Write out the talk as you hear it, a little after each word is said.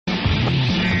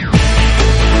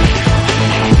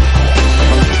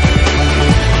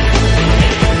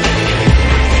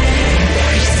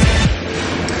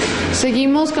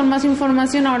con más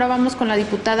información. Ahora vamos con la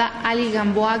diputada Ali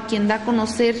Gamboa, quien da a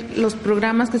conocer los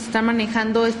programas que se están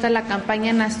manejando. Esta es la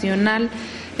campaña nacional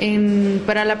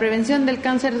para la prevención del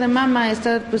cáncer de mama,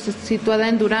 está pues situada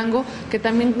en Durango, que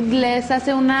también les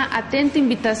hace una atenta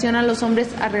invitación a los hombres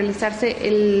a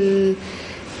realizarse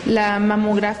la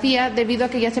mamografía, debido a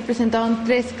que ya se presentaron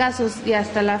 3 casos y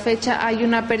hasta la fecha hay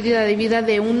una pérdida de vida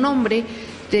de un hombre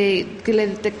que le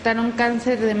detectaron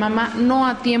cáncer de mama no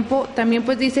a tiempo. También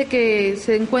pues dice que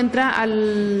se encuentra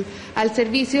al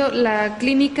servicio la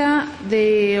clínica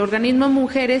de organismos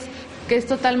mujeres, que es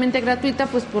totalmente gratuita,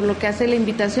 pues por lo que hace la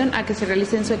invitación a que se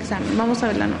realicen su examen. Vamos a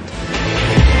ver la nota.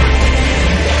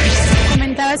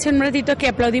 Comentaba hace un ratito que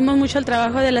aplaudimos mucho el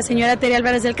trabajo de la señora Tere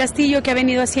Álvarez del Castillo, que ha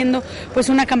venido haciendo pues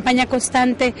una campaña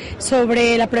constante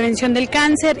sobre la prevención del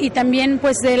cáncer, y también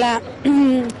pues de la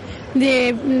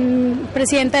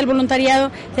presidenta del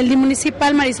voluntariado del DIF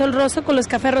municipal, Marisol Rosso, con los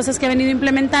cafés rosas que ha venido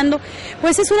implementando.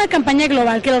 Pues es una campaña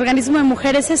global que el organismo de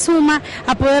mujeres se suma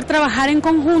a poder trabajar en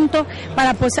conjunto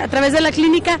para pues a través de la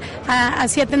clínica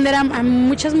así atender a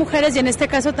muchas mujeres, y en este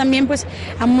caso también pues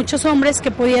a muchos hombres que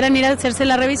pudieran ir a hacerse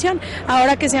la revisión.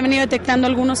 Ahora que se han venido detectando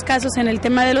algunos casos en el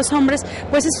tema de los hombres,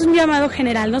 pues es un llamado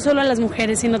general, no solo a las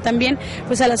mujeres, sino también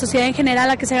pues a la sociedad en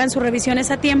general, a que se hagan sus revisiones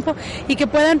a tiempo y que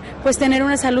puedan pues tener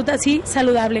una salud así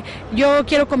saludable. Yo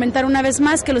quiero comentar una vez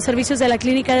más que los servicios de la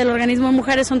clínica del organismo de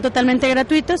mujeres son totalmente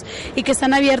gratuitos y que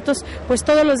están abiertos pues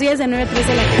todos los días de 9 a 3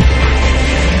 de la tarde.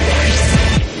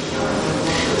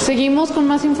 Seguimos con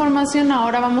más información.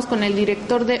 Ahora vamos con el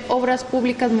director de Obras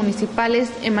Públicas Municipales,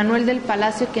 Emanuel del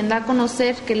Palacio, quien da a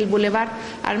conocer que el bulevar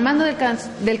Armando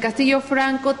del Castillo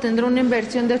Franco tendrá una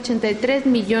inversión de 83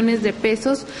 millones de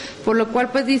pesos, por lo cual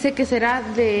pues dice que será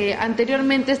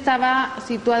anteriormente estaba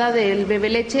situada del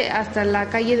Bebeleche hasta la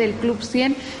calle del Club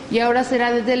 100 y ahora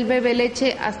será desde el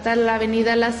Bebeleche hasta la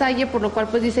avenida La Salle, por lo cual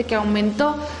pues dice que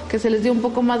aumentó, que se les dio un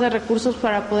poco más de recursos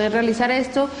para poder realizar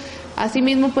esto.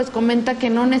 Asimismo, pues comenta que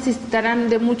no necesitarán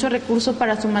de mucho recurso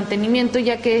para su mantenimiento,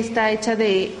 ya que está hecha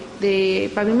de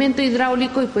pavimento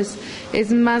hidráulico y pues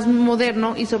es más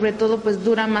moderno y sobre todo pues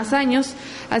dura más años.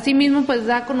 Asimismo, pues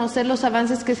da a conocer los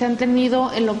avances que se han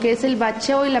tenido en lo que es el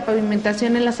bacheo y la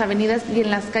pavimentación en las avenidas y en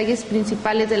las calles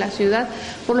principales de la ciudad,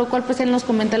 por lo cual pues él nos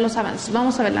comenta los avances.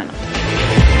 Vamos a ver la nota.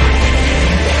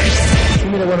 Sí,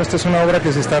 mira, bueno, esta es una obra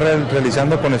que se está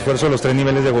realizando con esfuerzo de los 3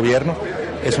 niveles de gobierno.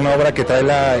 Es una obra que trae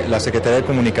la Secretaría de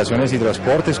Comunicaciones y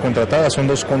Transportes contratada, son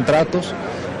 2 contratos,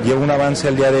 lleva un avance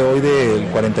al día de hoy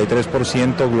del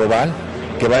 43% global,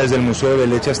 que va desde el Museo de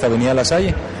Leche hasta Avenida La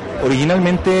Salle.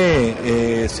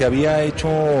 Originalmente se había hecho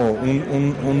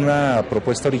una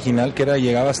propuesta original que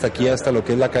llegaba hasta aquí, hasta lo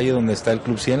que es la calle donde está el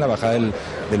Club 100, la bajada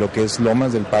de lo que es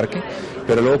Lomas del Parque,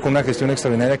 pero luego con una gestión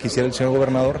extraordinaria que hiciera el señor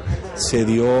gobernador, se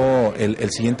dio el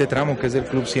siguiente tramo, que es del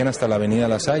Club 100 hasta la Avenida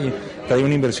La Salle. Trae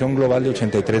una inversión global de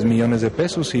 83 millones de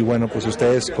pesos y bueno, pues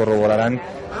ustedes corroborarán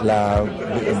la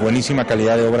buenísima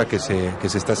calidad de obra que se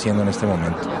está haciendo en este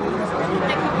momento.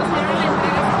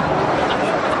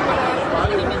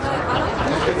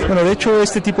 Bueno, de hecho,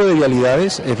 este tipo de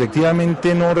vialidades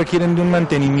efectivamente no requieren de un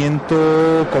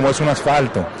mantenimiento como es un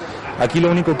asfalto. Aquí lo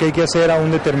único que hay que hacer a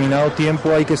un determinado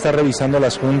tiempo, hay que estar revisando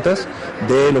las juntas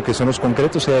de lo que son los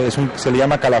concretos, se le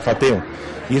llama calafateo.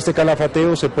 Y este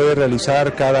calafateo se puede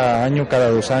realizar cada año, cada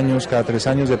 2 años, cada 3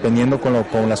 años, dependiendo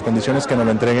con las condiciones que nos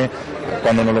lo entregue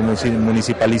cuando nos lo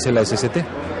municipalice la SCT.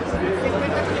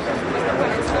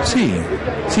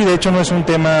 Sí, de hecho no es un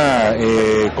tema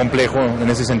complejo en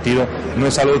ese sentido, no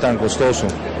es algo tan costoso.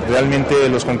 Realmente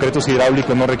los concretos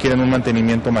hidráulicos no requieren un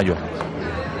mantenimiento mayor.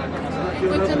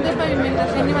 Cuestión de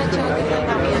pavimentación y bacheo.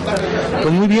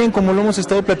 Pues muy bien, como lo hemos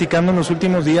estado platicando en los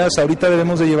últimos días, ahorita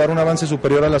debemos de llevar un avance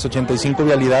superior a las 85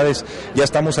 vialidades. Ya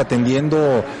estamos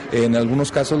atendiendo en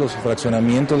algunos casos los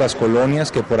fraccionamientos, las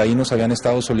colonias que por ahí nos habían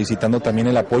estado solicitando también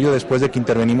el apoyo después de que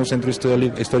intervenimos Centro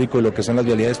Histórico y lo que son las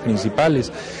vialidades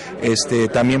principales.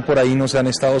 También por ahí nos han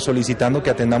estado solicitando que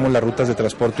atendamos las rutas de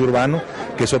transporte urbano,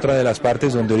 que es otra de las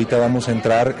partes donde ahorita vamos a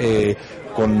entrar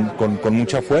con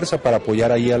mucha fuerza para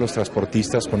apoyar ahí a los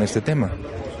transportistas con este tema.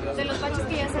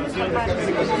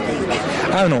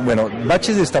 Bueno,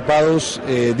 baches destapados,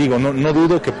 no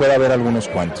dudo que pueda haber algunos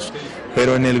cuantos,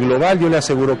 pero en el global yo le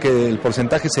aseguro que el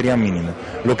porcentaje sería mínimo.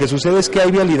 Lo que sucede es que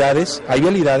hay vialidades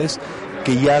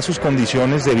que ya sus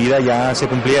condiciones de vida ya se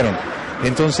cumplieron.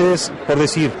 Entonces, por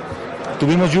decir,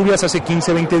 tuvimos lluvias hace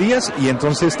 15, 20 días y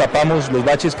entonces tapamos los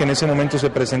baches que en ese momento se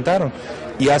presentaron.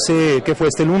 Y ¿qué fue?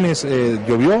 Este lunes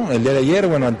llovió, el día de ayer,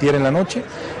 antier en la noche,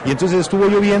 y entonces estuvo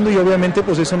lloviendo y obviamente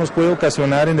pues eso nos puede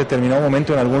ocasionar en determinado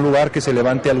momento en algún lugar que se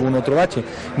levante algún otro bache,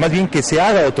 más bien que se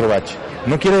haga otro bache.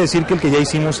 No quiere decir que el que ya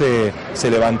hicimos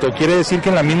se levantó, quiere decir que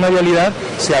en la misma vialidad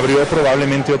se abrió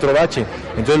probablemente otro bache,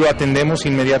 entonces lo atendemos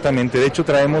inmediatamente. De hecho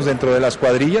traemos dentro de las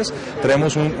cuadrillas,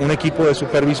 traemos un equipo de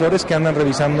supervisores que andan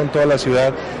revisando en toda la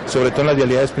ciudad, sobre todo en las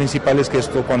vialidades principales, que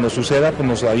esto cuando suceda pues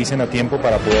nos avisen a tiempo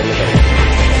para poderlo hacer.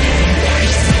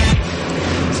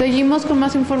 Seguimos con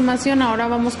más información, ahora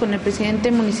vamos con el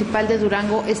presidente municipal de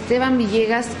Durango, Esteban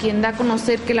Villegas, quien da a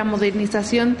conocer que la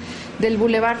modernización del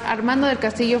Boulevard Armando del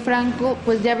Castillo Franco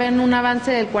pues ya ven un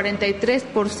avance del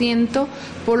 43%,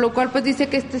 por lo cual pues dice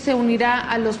que se unirá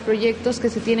a los proyectos que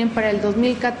se tienen para el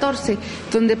 2014,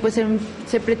 donde pues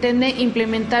se pretende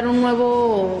implementar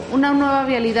una nueva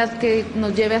vialidad que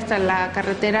nos lleve hasta la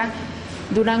carretera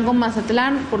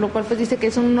Durango-Mazatlán, por lo cual pues dice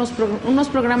que son unos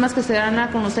programas que se darán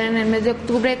a conocer en el mes de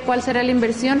octubre, cuál será la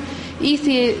inversión y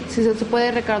si se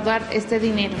puede recaudar este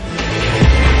dinero.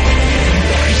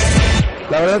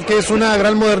 La verdad que es una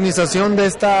gran modernización de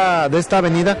esta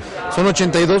avenida, son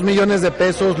 82 millones de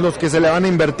pesos los que se le van a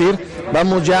invertir,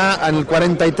 vamos ya al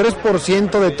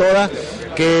 43% de toda,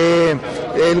 que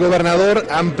el gobernador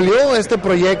amplió este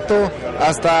proyecto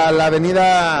hasta la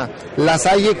avenida La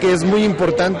Salle, que es muy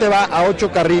importante, va a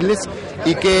 8 carriles,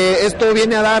 y que esto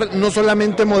viene a dar no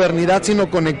solamente modernidad sino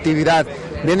conectividad,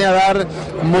 viene a dar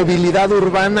movilidad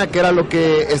urbana, que era lo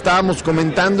que estábamos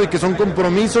comentando y que son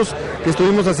compromisos que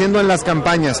estuvimos haciendo en las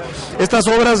campañas. Estas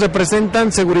obras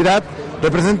representan seguridad,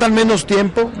 representan menos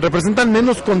tiempo, representan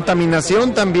menos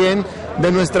contaminación también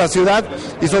de nuestra ciudad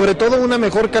y sobre todo una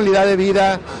mejor calidad de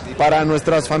vida para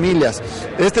nuestras familias.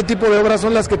 Este tipo de obras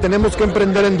son las que tenemos que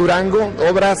emprender en Durango,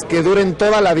 obras que duren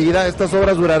toda la vida. Estas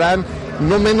obras durarán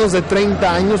no menos de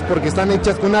 30 años porque están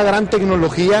hechas con una gran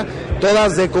tecnología,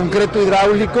 todas de concreto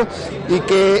hidráulico, y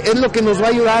que es lo que nos va a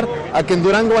ayudar a que en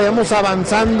Durango vayamos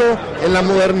avanzando en la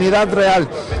modernidad real.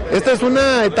 Esta es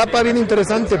una etapa bien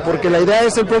interesante porque la idea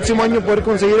es el próximo año poder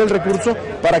conseguir el recurso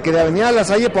para que de Avenida La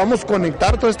Salle podamos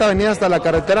conectar toda esta avenida hasta la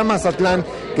carretera Mazatlán,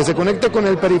 que se conecte con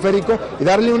el periférico y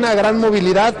darle una gran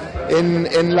movilidad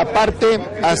en la parte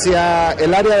hacia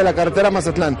el área de la carretera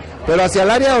Mazatlán. Pero hacia el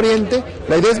área oriente,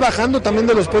 la idea es bajando también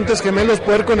de los puentes gemelos,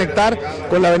 poder conectar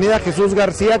con la avenida Jesús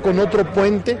García, con otro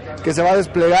puente que se va a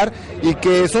desplegar, y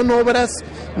que son obras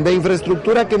de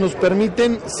infraestructura que nos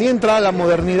permiten, sí, entrar a la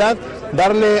modernidad,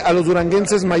 darle a los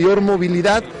duranguenses mayor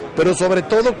movilidad, pero sobre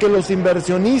todo que los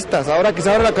inversionistas, ahora que se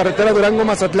abre la carretera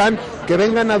Durango-Mazatlán, que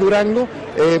vengan a Durango,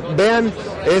 vean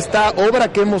esta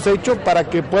obra que hemos hecho para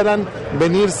que puedan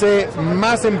venirse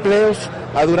más empleos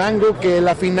a Durango, que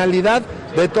la finalidad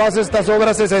de todas estas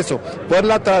obras es eso,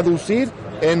 poderla traducir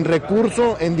en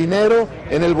recurso, en dinero,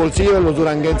 en el bolsillo de los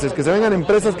duranguenses, que se vengan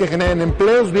empresas que generen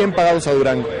empleos bien pagados a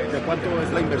Durango. ¿De cuánto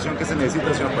es la inversión que se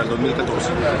necesita, señor, para el 2014?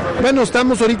 Bueno,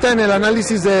 estamos ahorita en el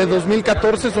análisis de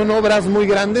 2014, son obras muy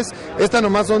grandes, esta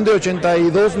nomás son de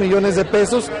 82 millones de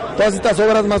pesos, todas estas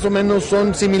obras más o menos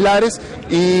son similares,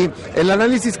 y el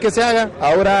análisis que se haga,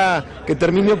 ahora que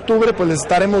termine octubre, pues les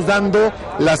estaremos dando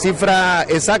la cifra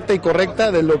exacta y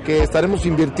correcta de lo que estaremos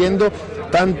invirtiendo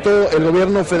tanto el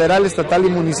gobierno federal, estatal y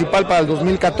municipal para el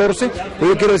 2014,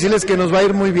 pero yo quiero decirles que nos va a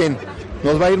ir muy bien.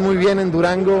 Nos va a ir muy bien en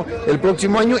Durango el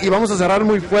próximo año y vamos a cerrar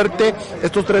muy fuerte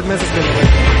estos 3 meses que nos restan.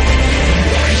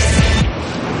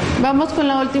 Vamos con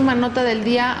la última nota del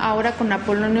día, ahora con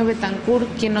Apolonio Betancourt,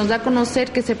 quien nos da a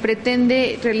conocer que se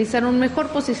pretende realizar un mejor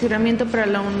posicionamiento para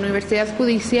la Universidad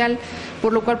Judicial,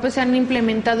 por lo cual pues se han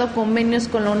implementado convenios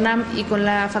con la UNAM y con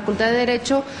la Facultad de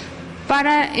Derecho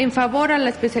en favor a la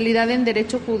especialidad en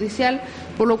Derecho Judicial,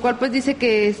 por lo cual pues dice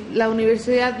que la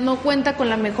universidad no cuenta con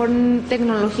la mejor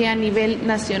tecnología a nivel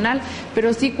nacional,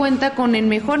 pero sí cuenta con el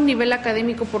mejor nivel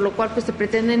académico, por lo cual pues se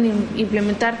pretenden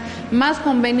implementar más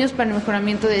convenios para el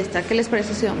mejoramiento de esta. ¿Qué les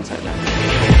parece si vamos a hablar?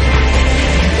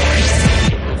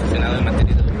 Posicionado en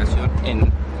materia de educación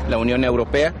en la Unión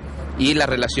Europea, y la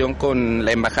relación con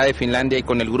la Embajada de Finlandia y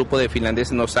con el grupo de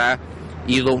finlandeses nos ha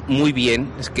ido muy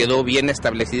bien, quedó bien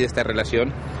establecida esta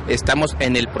relación. Estamos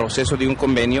en el proceso de un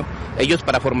convenio. Ellos,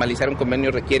 para formalizar un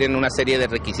convenio, requieren una serie de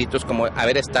requisitos, como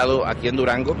haber estado aquí en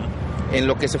Durango, en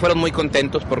lo que se fueron muy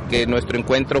contentos porque nuestro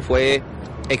encuentro fue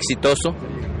exitoso.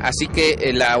 Así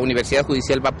que la Universidad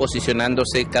Judicial va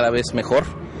posicionándose cada vez mejor.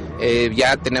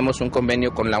 Ya tenemos un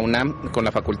convenio con la UNAM, con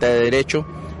la Facultad de Derecho,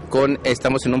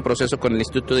 estamos en un proceso con el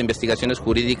Instituto de Investigaciones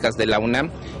Jurídicas de la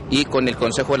UNAM y con el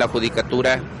Consejo de la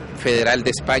Judicatura Federal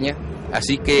de España,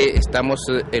 así que estamos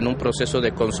en un proceso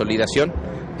de consolidación.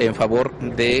 en favor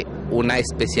de una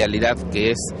especialidad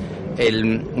que es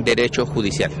el derecho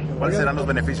judicial. ¿Cuáles serán los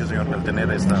beneficios, señor, al tener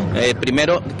esta?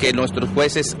 Primero, que nuestros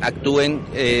jueces actúen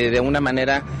de una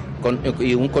manera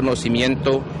y un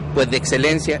conocimiento pues de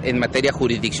excelencia en materia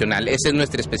jurisdiccional. Esa es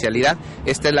nuestra especialidad.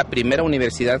 Esta es la primera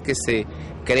universidad que se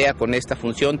crea con esta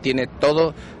función. Tiene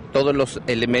todos los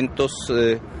elementos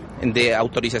de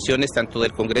autorizaciones tanto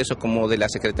del Congreso como de la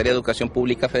Secretaría de Educación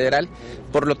Pública Federal.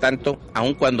 Por lo tanto,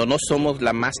 aun cuando no somos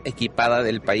la más equipada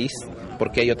del país,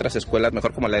 porque hay otras escuelas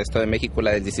mejor como la del Estado de México, la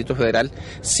del Distrito Federal,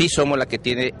 sí somos la que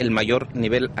tiene el mayor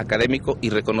nivel académico y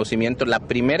reconocimiento, la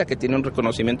primera que tiene un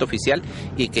reconocimiento oficial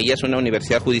y que ya es una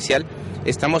universidad judicial.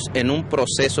 Estamos en un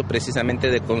proceso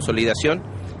precisamente de consolidación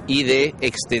y de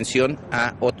extensión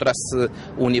a otras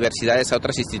universidades, a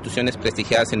otras instituciones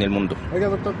prestigiadas en el mundo. Oiga,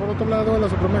 doctor, por otro lado, la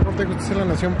Suprema Corte de Justicia de la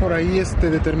Nación por ahí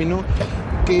determinó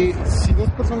que si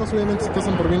dos personas obviamente se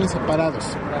casan por bienes separados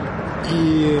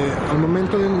y al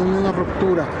momento de una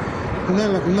ruptura, una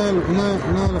de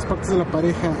las partes de la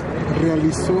pareja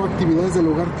realizó actividades del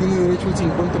hogar, tiene derecho al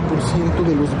 50%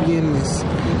 de los bienes.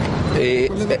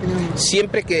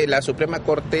 Siempre que la Suprema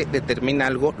Corte determina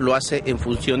algo, lo hace en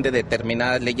función de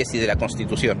determinadas leyes y de la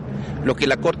Constitución. Lo que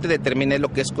la Corte determina es lo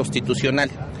que es constitucional.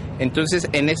 Entonces,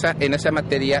 en esa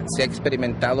materia se ha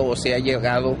experimentado o se ha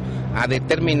llegado a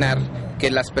determinar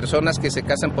que las personas que se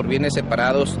casan por bienes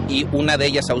separados y una de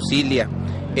ellas auxilia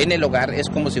en el hogar es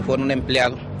como si fuera un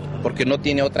empleado, porque no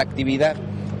tiene otra actividad.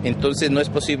 Entonces no es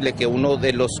posible que uno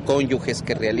de los cónyuges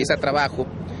que realiza trabajo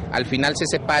al final se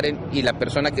separen y la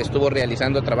persona que estuvo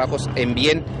realizando trabajos en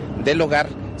bien del hogar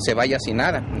se vaya sin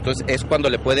nada. Entonces es cuando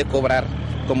le puede cobrar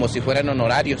como si fueran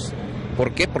honorarios.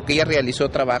 ¿Por qué? Porque ella realizó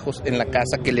trabajos en la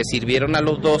casa que le sirvieron a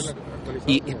los dos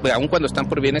y aun cuando están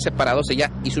por bienes separados,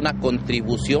 ella hizo una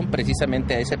contribución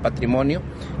precisamente a ese patrimonio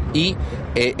y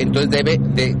entonces debe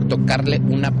de tocarle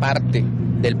una parte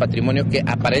del patrimonio que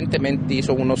aparentemente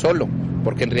hizo uno solo,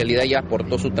 porque en realidad ella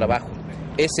aportó su trabajo.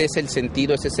 Ese es el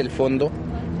sentido, ese es el fondo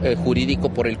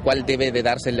jurídico por el cual debe de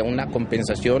dársele una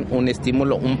compensación, un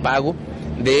estímulo, un pago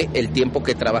del tiempo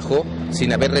que trabajó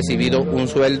sin haber recibido un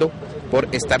sueldo por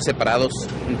estar separados,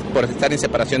 por estar en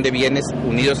separación de bienes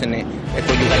unidos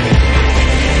conyugalmente.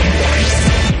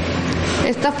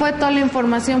 Esta fue toda la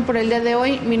información por el día de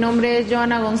hoy. Mi nombre es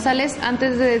Joana González.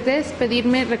 Antes de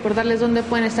despedirme, recordarles dónde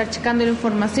pueden estar checando la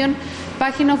información.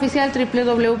 Página oficial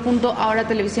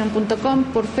www.ahoratelevisión.com,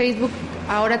 por Facebook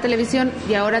Ahora Televisión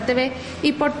y Ahora TV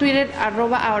y por Twitter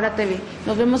 @Ahora TV.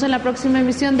 Nos vemos en la próxima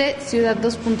emisión de Ciudad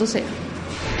 2.0.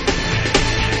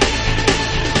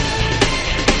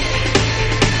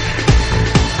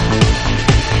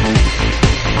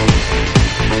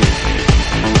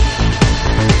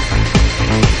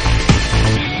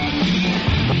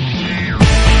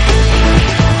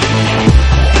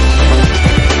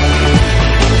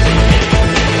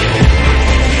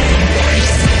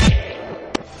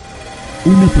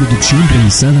 Una producción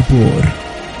realizada por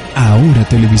Ahora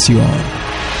Televisión.